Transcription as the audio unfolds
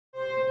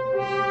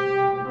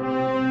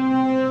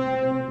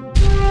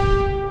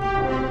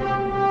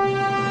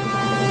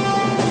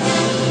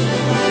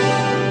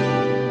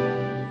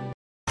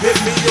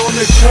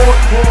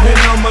and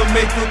I'ma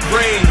make it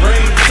rain.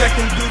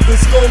 Second dude to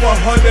score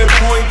 100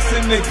 points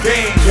in the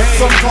game.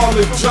 Some call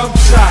it jump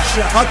shot,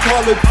 I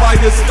call it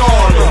fire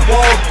starter.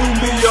 Ball threw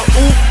me a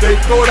oop, they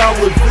thought I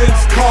was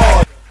Vince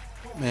Carter.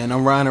 Man,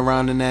 I'm riding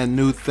around in that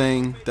new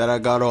thing that I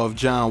got off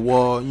John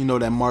Wall. You know,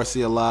 that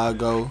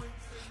Murcielago.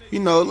 You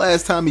know,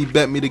 last time he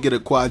bet me to get a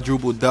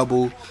quadruple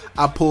double,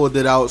 I pulled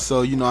it out,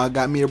 so you know, I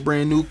got me a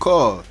brand new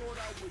car.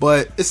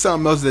 But it's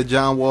something else that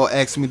John Wall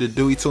asked me to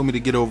do. He told me to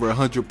get over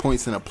 100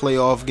 points in a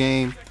playoff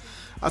game.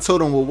 I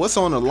told him, well, what's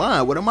on the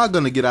line? What am I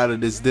going to get out of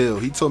this deal?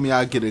 He told me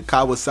I'd get a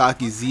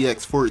Kawasaki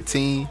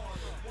ZX14.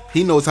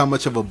 He knows how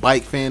much of a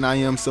bike fan I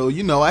am, so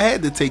you know, I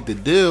had to take the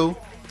deal.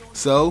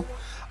 So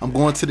I'm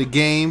going to the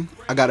game.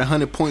 I got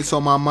 100 points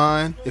on my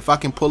mind. If I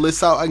can pull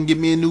this out, I can get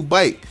me a new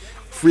bike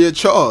free of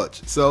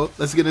charge. So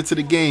let's get into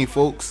the game,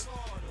 folks.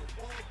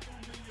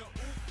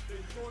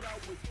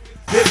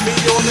 Hit me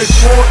on the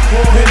court,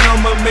 and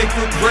I'ma make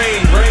it rain.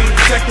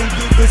 Second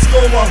dude to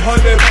score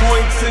 100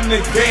 points in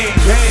the game.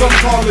 Some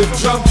call it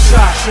jump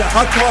shot,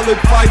 I call it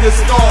fire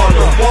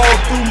starter. Ball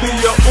threw me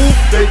a oop,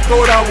 they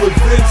thought I was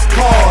Vince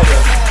Carter.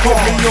 Put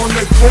me on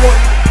the court,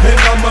 and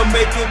I'ma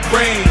make it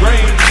rain.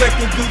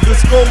 Second dude to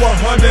score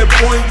 100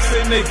 points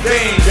in the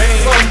game.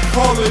 Some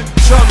call it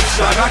jump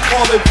shot, I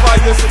call it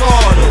fire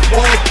starter.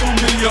 Ball threw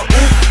me a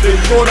oop, they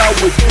thought I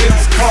was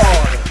Vince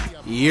Carter.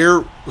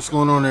 Yep, what's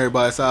going on,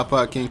 everybody? It's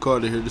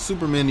iPodKingCarter here, the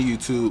Superman of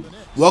YouTube.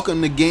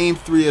 Welcome to Game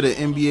 3 of the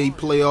NBA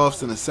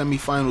playoffs and the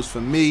semifinals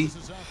for me.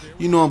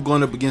 You know I'm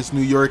going up against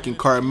New York and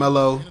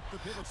Carmelo.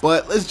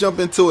 But let's jump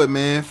into it,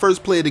 man.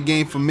 First play of the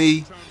game for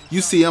me.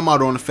 You see I'm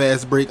out on a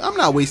fast break. I'm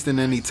not wasting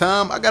any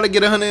time. I got to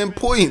get 100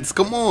 points.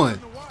 Come on.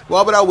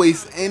 Why would I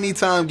waste any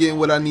time getting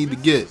what I need to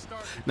get?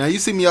 Now you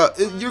see me out,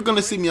 you're going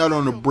to see me out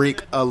on the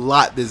break a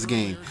lot this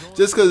game.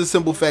 Just because of the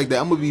simple fact that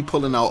I'm going to be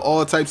pulling out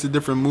all types of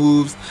different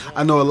moves.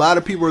 I know a lot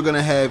of people are going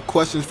to have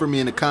questions for me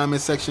in the comment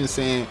section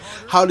saying,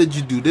 how did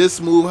you do this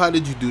move? How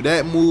did you do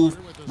that move?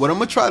 What I'm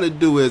going to try to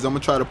do is I'm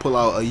going to try to pull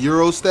out a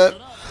Euro step.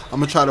 I'm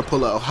going to try to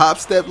pull out a hop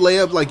step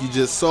layup like you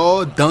just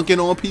saw. Dunking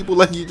on people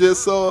like you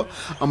just saw.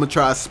 I'm going to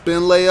try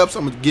spin layups.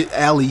 I'm going to get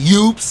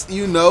alley-oops,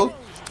 you know.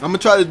 I'm going to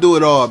try to do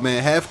it all,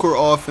 man. Half-court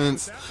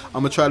offense.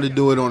 I'm going to try to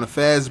do it on a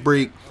fast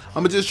break.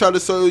 I'm going to just try to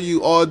show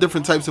you all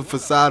different types of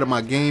facade of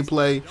my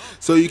gameplay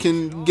so you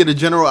can get a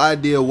general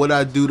idea of what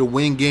I do to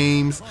win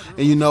games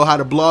and you know how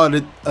to blow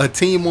a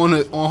team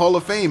on Hall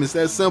of Fame. It's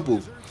that simple.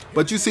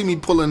 But you see me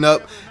pulling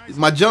up.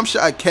 My jump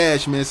shot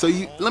cash, man. So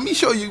let me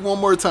show you one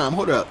more time.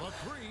 Hold up.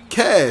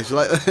 Cash.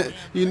 Like,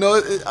 you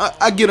know,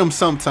 I get them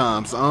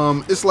sometimes.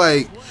 It's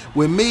like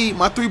with me,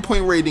 my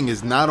three-point rating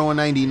is not on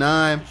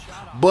 99.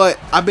 But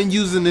I've been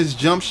using this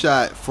jump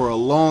shot for a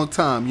long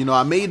time. You know,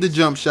 I made the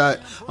jump shot.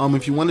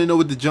 If you want to know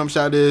what the jump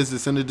shot is,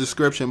 it's in the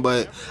description.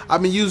 But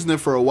I've been using it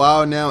for a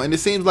while now, and it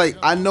seems like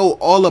I know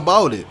all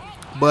about it.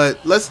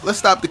 But let's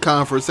stop the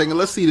con for a second.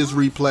 Let's see this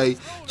replay.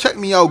 Check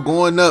me out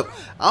going up.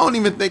 I don't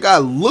even think I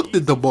looked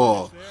at the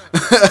ball.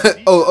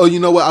 oh, you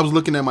know what? I was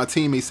looking at my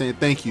teammates saying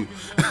thank you.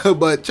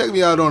 But check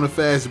me out on a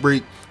fast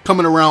break.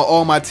 Coming around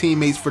all my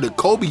teammates for the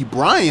Kobe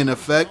Bryant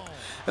effect.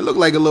 It looked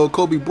like a little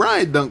Kobe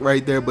Bryant dunk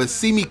right there, but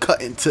see me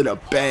cutting to the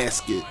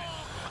basket.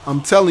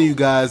 I'm telling you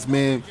guys,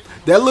 man,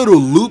 that little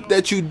loop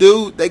that you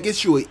do, that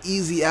gets you an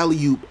easy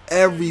alley-oop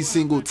every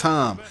single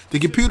time. The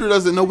computer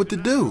doesn't know what to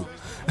do.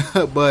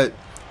 But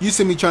you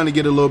see me trying to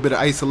get a little bit of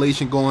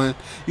isolation going.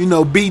 You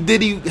know, B.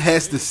 Diddy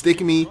has to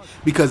stick me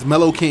because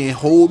Melo can't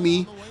hold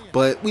me,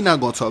 but we're not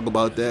going to talk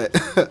about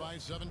that.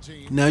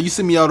 Now, you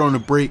see me out on the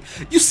break.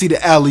 You see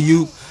the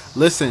alley-oop.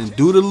 Listen,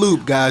 do the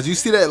loop, guys. You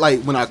see that,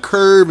 like, when I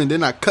curve and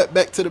then I cut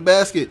back to the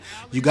basket?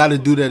 You got to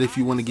do that if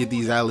you want to get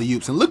these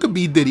alley-oops. And look at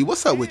B. Diddy.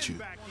 What's up with you?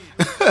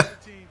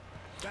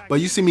 But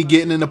you see me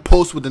getting in the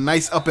post with a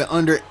nice up and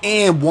under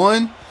and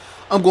one.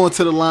 I'm going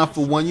to the line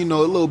for one. You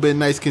know, a little bit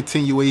nice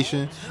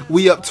continuation.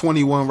 We up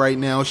 21 right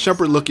now.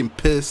 Shumpert looking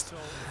pissed.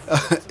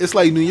 It's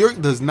like New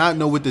York does not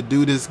know what to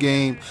do this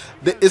game.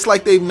 It's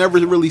like they've never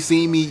really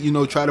seen me, you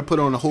know, try to put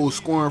on a whole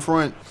scoring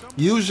front.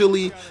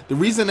 Usually, the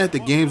reason that the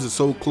games are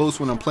so close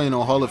when I'm playing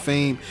on Hall of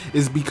Fame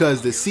is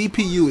because the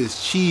CPU is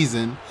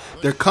cheesing.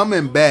 They're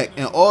coming back,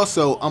 and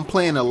also I'm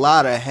playing a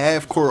lot of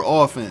half-court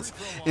offense.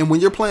 And when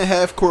you're playing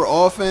half-court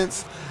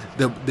offense,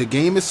 the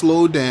game is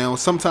slowed down.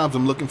 Sometimes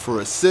I'm looking for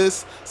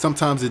assists.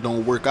 Sometimes it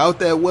don't work out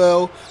that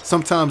well.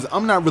 Sometimes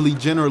I'm not really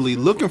generally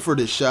looking for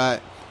the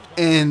shot.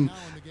 And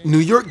New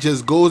York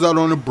just goes out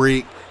on a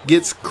break,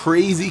 gets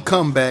crazy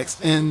comebacks,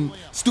 and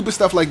stupid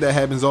stuff like that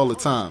happens all the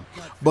time.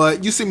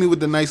 But you see me with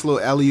the nice little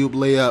alley-oop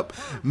layup.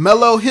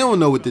 Melo, he don't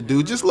know what to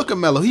do. Just look at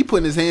Melo. He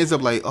putting his hands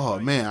up like, oh,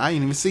 man, I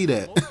didn't even see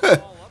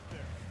that.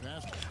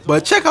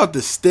 But check out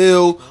the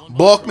steal.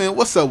 Balkman,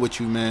 what's up with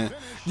you, man?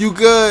 You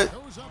good?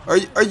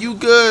 Are you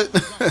good?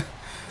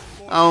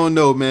 I don't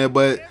know, man,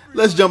 but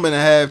let's jump into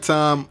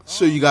halftime,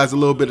 show you guys a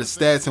little bit of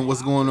stats and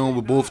what's going on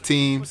with both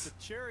teams.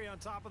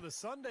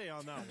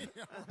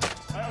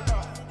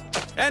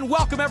 And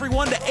welcome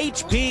everyone to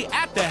HP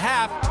at the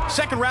half.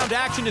 Second round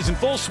action is in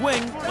full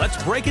swing.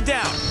 Let's break it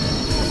down.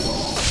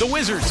 The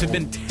Wizards have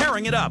been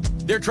tearing it up.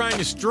 They're trying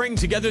to string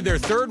together their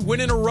third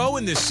win in a row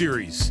in this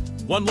series.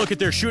 One look at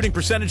their shooting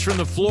percentage from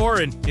the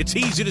floor, and it's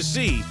easy to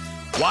see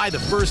why the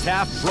first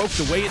half broke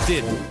the way it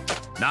did.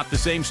 Not the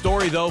same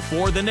story, though,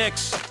 for the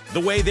Knicks. The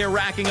way they're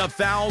racking up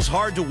fouls,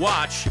 hard to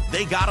watch.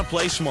 They gotta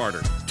play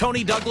smarter.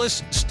 Tony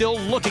Douglas still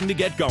looking to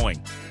get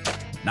going.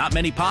 Not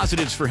many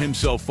positives for him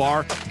so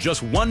far,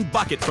 just one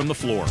bucket from the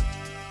floor.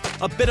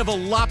 A bit of a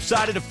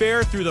lopsided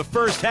affair through the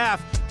first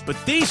half, but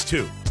these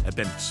two have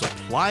been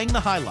supplying the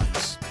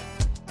highlights.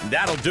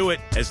 That'll do it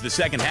as the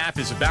second half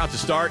is about to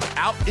start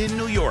out in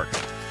New York.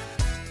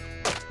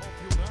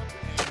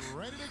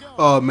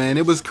 Oh man,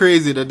 it was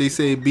crazy that they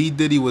say B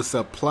Diddy was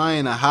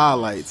supplying the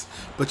highlights.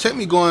 But check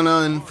me going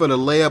on for the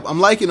layup. I'm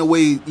liking the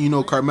way,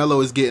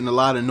 Carmelo is getting a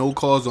lot of no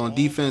calls on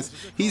defense.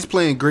 He's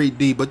playing great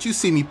D, but you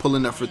see me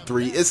pulling up for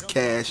three. It's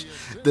cash.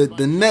 The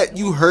net,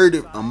 you heard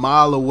it a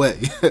mile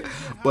away.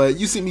 But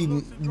you see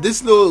me,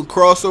 this little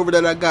crossover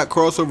that I got,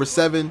 crossover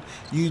 7,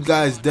 you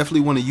guys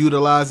definitely want to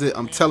utilize it.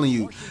 I'm telling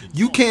you,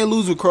 you can't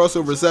lose with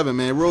crossover 7,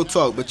 man. Real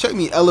talk. But check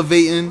me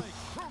elevating.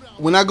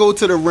 When I go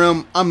to the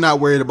rim, I'm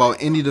not worried about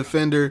any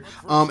defender.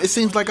 It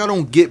seems like I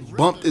don't get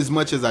bumped as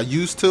much as I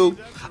used to.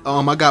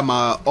 I got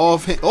my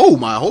offhand. Oh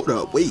my, hold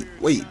up, wait.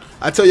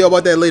 I'll tell y'all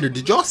about that later.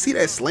 Did y'all see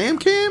that slam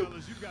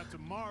cam?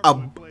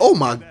 Oh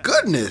my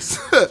goodness.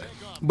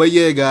 But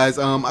yeah, guys,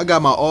 I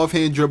got my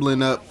offhand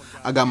dribbling up.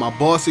 I got my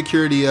ball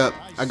security up.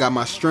 I got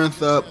my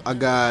strength up. I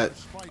got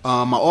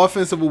my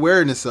offensive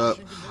awareness up.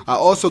 I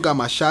also got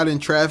my shot in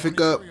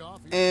traffic up.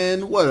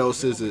 And what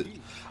else is it?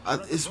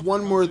 It's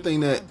one more thing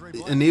that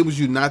enables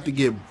you not to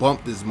get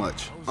bumped as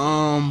much.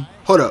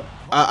 Hold up.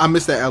 I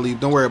missed that alley.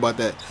 Don't worry about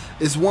that.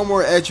 It's one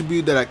more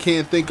attribute that I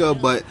can't think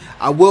of, but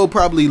I will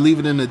probably leave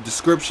it in the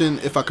description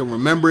if I can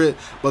remember it.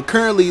 But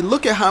currently,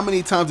 look at how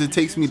many times it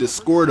takes me to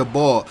score the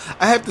ball.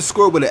 I have to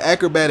score with an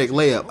acrobatic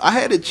layup. I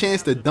had a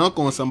chance to dunk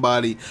on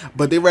somebody,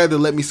 but they rather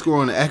let me score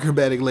on an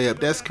acrobatic layup.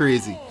 That's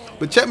crazy.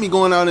 But check me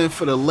going out in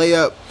for the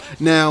layup.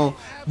 Now,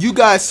 you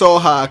guys saw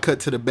how I cut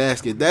to the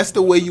basket. That's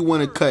the way you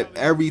want to cut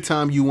every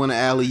time you want to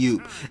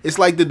alley-oop. It's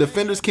like the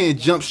defenders can't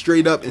jump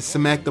straight up and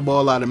smack the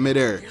ball out of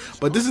midair.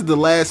 But this is the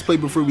last play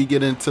before we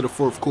get into the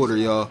fourth quarter,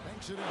 y'all.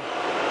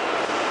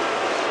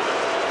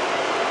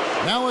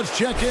 Now let's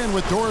check in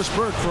with Doris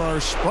Burke for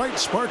our Sprite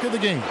Spark of the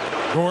game.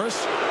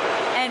 Doris?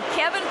 And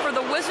Kevin, for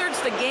the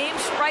Wizards, the game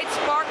Sprite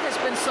Spark has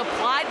been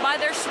supplied by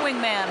their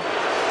swingman.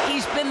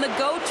 He's been the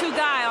go-to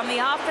guy on the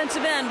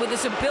offensive end with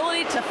his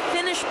ability to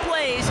finish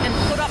plays and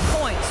put up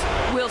points.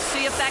 We'll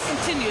see if that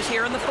continues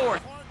here in the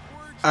fourth.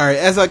 All right,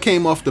 as I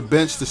came off the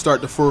bench to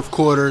start the fourth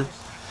quarter,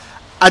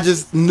 I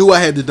just knew I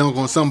had to dunk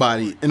on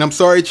somebody. And I'm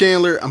sorry,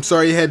 Chandler. I'm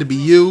sorry it had to be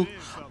you.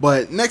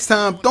 But next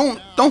time,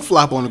 don't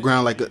flop on the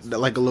ground like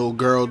a little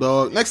girl,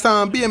 dog. Next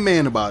time, be a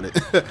man about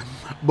it.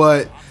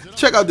 But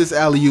check out this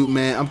alley-oop,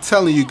 man. I'm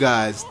telling you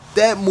guys,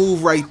 that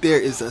move right there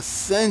is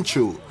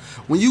essential.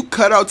 When you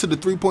cut out to the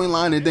three-point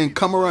line and then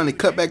come around and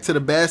cut back to the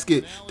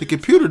basket, the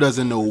computer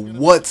doesn't know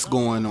what's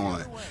going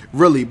on,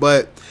 really.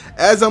 But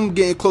as I'm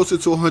getting closer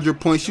to 100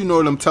 points, you know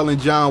what I'm telling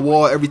John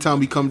Wall every time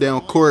we come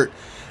down court.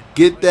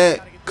 Get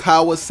that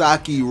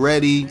Kawasaki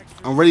ready.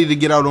 I'm ready to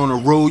get out on the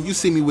road. You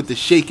see me with the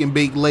shake and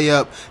bake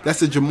layup.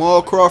 That's a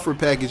Jamal Crawford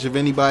package if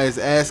anybody is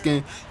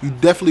asking. You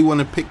definitely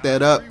want to pick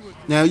that up.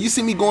 Now, you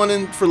see me going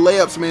in for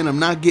layups, man. I'm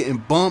not getting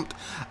bumped.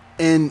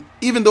 And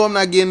even though I'm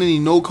not getting any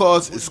no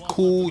calls, it's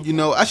cool.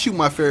 I shoot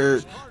my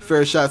fair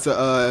shots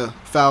of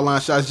foul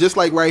line shots. Just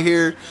like right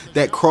here,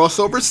 that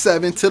crossover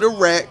 7 to the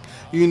rack,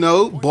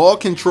 ball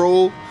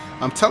control.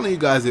 I'm telling you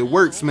guys, it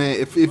works, man.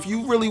 If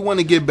you really want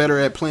to get better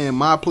at playing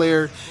my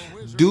player,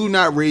 do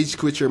not rage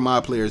quit your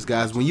my players,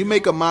 guys. When you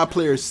make a my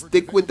player,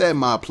 stick with that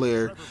my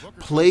player.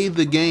 Play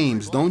the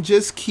games. Don't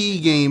just key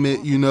game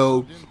it,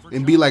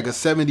 and be like a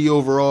 70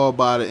 overall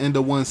by the end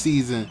of one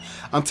season.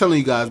 I'm telling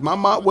you guys,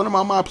 one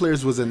of my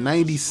players was a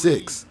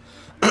 96.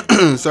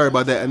 Sorry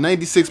about that. A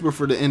 96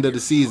 before the end of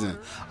the season.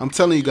 I'm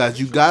telling you guys,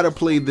 you got to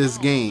play this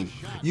game.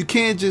 You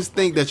can't just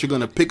think that you're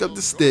going to pick up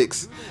the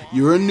sticks.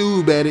 You're a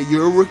noob at it.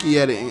 You're a rookie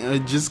at it. And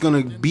you're just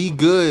going to be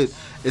good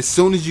as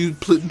soon as you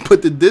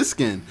put the disc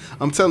in.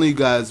 I'm telling you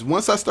guys,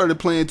 once I started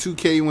playing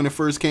 2K when it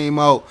first came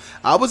out,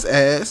 I was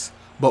ass.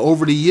 But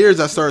over the years,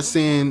 I started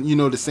seeing,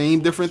 the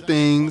same different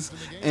things.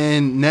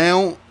 And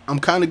now I'm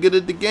kind of good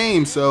at the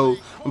game. So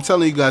I'm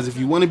telling you guys, if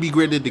you want to be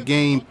great at the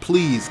game,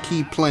 please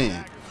keep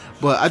playing.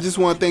 But I just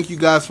want to thank you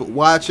guys for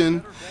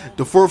watching.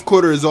 The fourth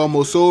quarter is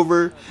almost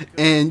over.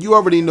 And you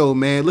already know,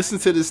 man. Listen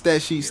to this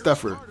stat sheet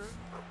stuffer.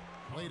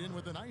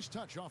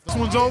 This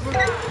one's over.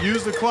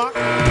 Use the clock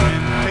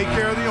and take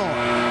care of the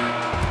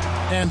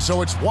arm. And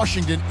so it's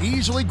Washington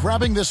easily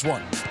grabbing this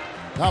one.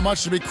 Not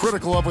much to be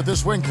critical of with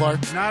this win,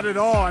 Clark. Not at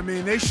all. I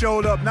mean, they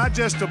showed up not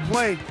just to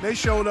play. They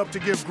showed up to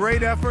give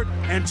great effort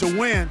and to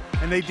win,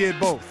 and they did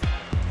both.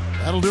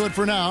 That'll do it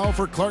for now.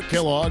 For Clark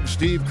Kellogg,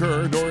 Steve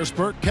Kerr, Doris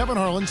Burke, Kevin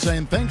Harlan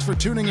saying thanks for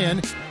tuning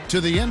in to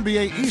the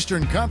NBA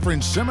Eastern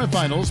Conference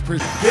semifinals.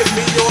 Hit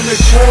me on the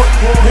court,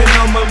 and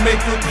I'ma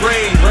make it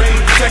rain.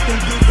 Second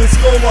dude to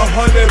score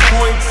 100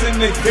 points in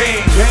the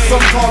game.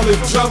 Some call it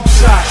jump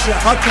shot,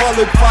 I call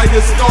it fire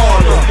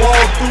starter.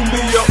 Ball threw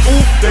me a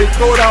oop, they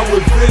thought I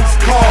was Vince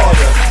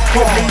Carter.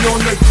 Put me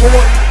on the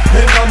court,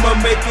 and I'ma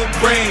make it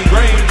rain.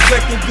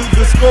 Second dude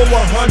to score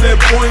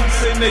 100 points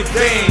in the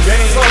game.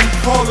 Some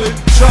call it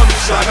jump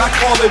shot, I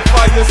call it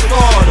fire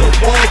starter.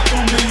 Ball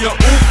threw me a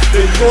oop,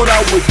 they thought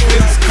I was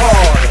Vince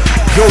Carter.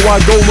 Yo,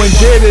 I go and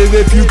get it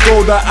if you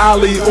throw the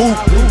alley-oop.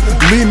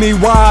 Leave me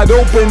wide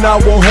open, I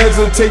won't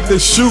hesitate to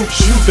shoot.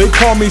 They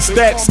call me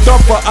stat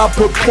stuffer, I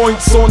put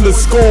points on the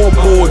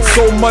scoreboard.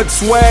 So much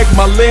swag,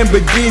 my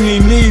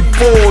Lamborghini need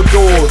 4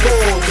 doors.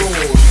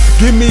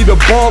 Give me the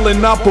ball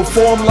and I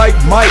perform like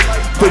Mike,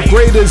 the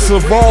greatest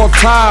of all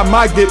time.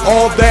 I get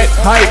all that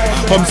hype.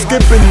 I'm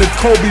skipping the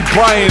Kobe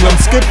Bryant, I'm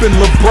skipping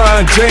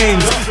LeBron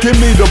James. Give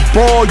me the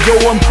ball, yo,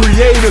 I'm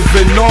creative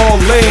in all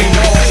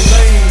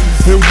lanes.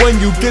 And when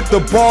you get the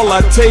ball,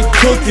 I take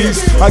cookies.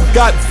 I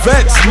got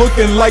vets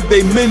looking like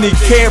they mini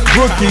camp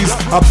rookies.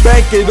 I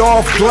bank it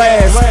off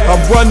glass, I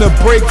run a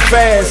break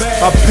fast,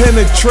 I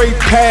penetrate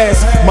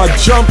pass, my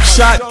jump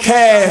shot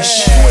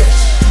cash.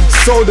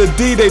 So the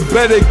D, they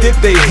better get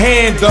their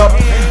hand up.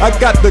 I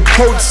got the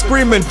coach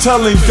screaming,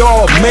 telling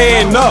y'all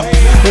man up.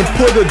 And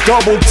put a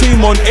double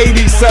team on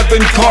 87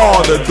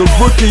 Carter, the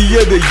rookie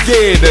of the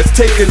year that's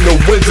taking the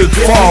Wizards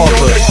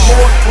farther.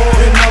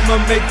 And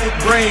I'ma make it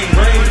rain.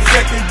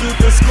 Second dude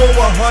to score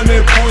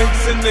 100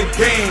 points in the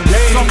game.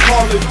 Some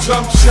call it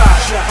jump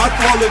shot, I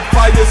call it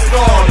fire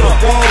starter.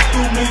 Ball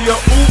threw me a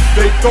oop,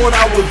 they thought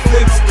I was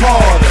Vince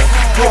Carter.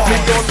 Put me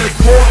on the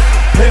court,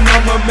 and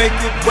I'ma make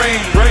it rain.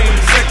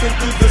 Second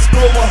dude to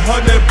score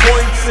 100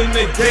 points in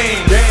the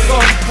game.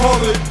 Some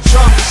call it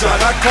jump shot,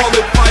 I call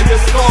it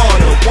fire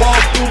starter. Ball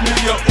threw me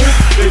a oop,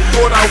 they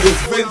thought I was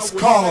Vince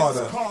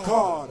Carter.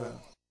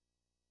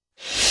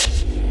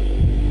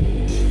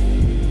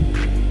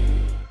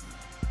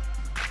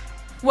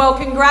 Well,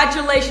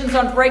 congratulations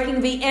on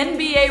breaking the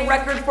NBA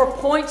record for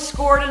points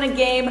scored in a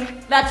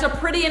game. That's a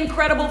pretty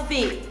incredible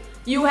feat.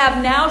 You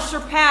have now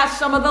surpassed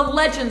some of the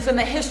legends in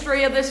the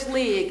history of this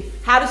league.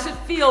 How does it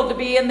feel to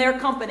be in their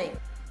company?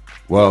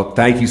 Well,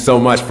 thank you so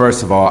much,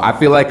 first of all. I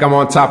feel like I'm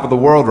on top of the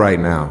world right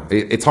now.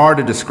 It's hard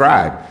to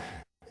describe.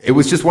 It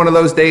was just one of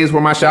those days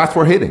where my shots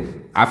were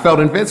hitting. I felt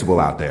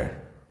invincible out there.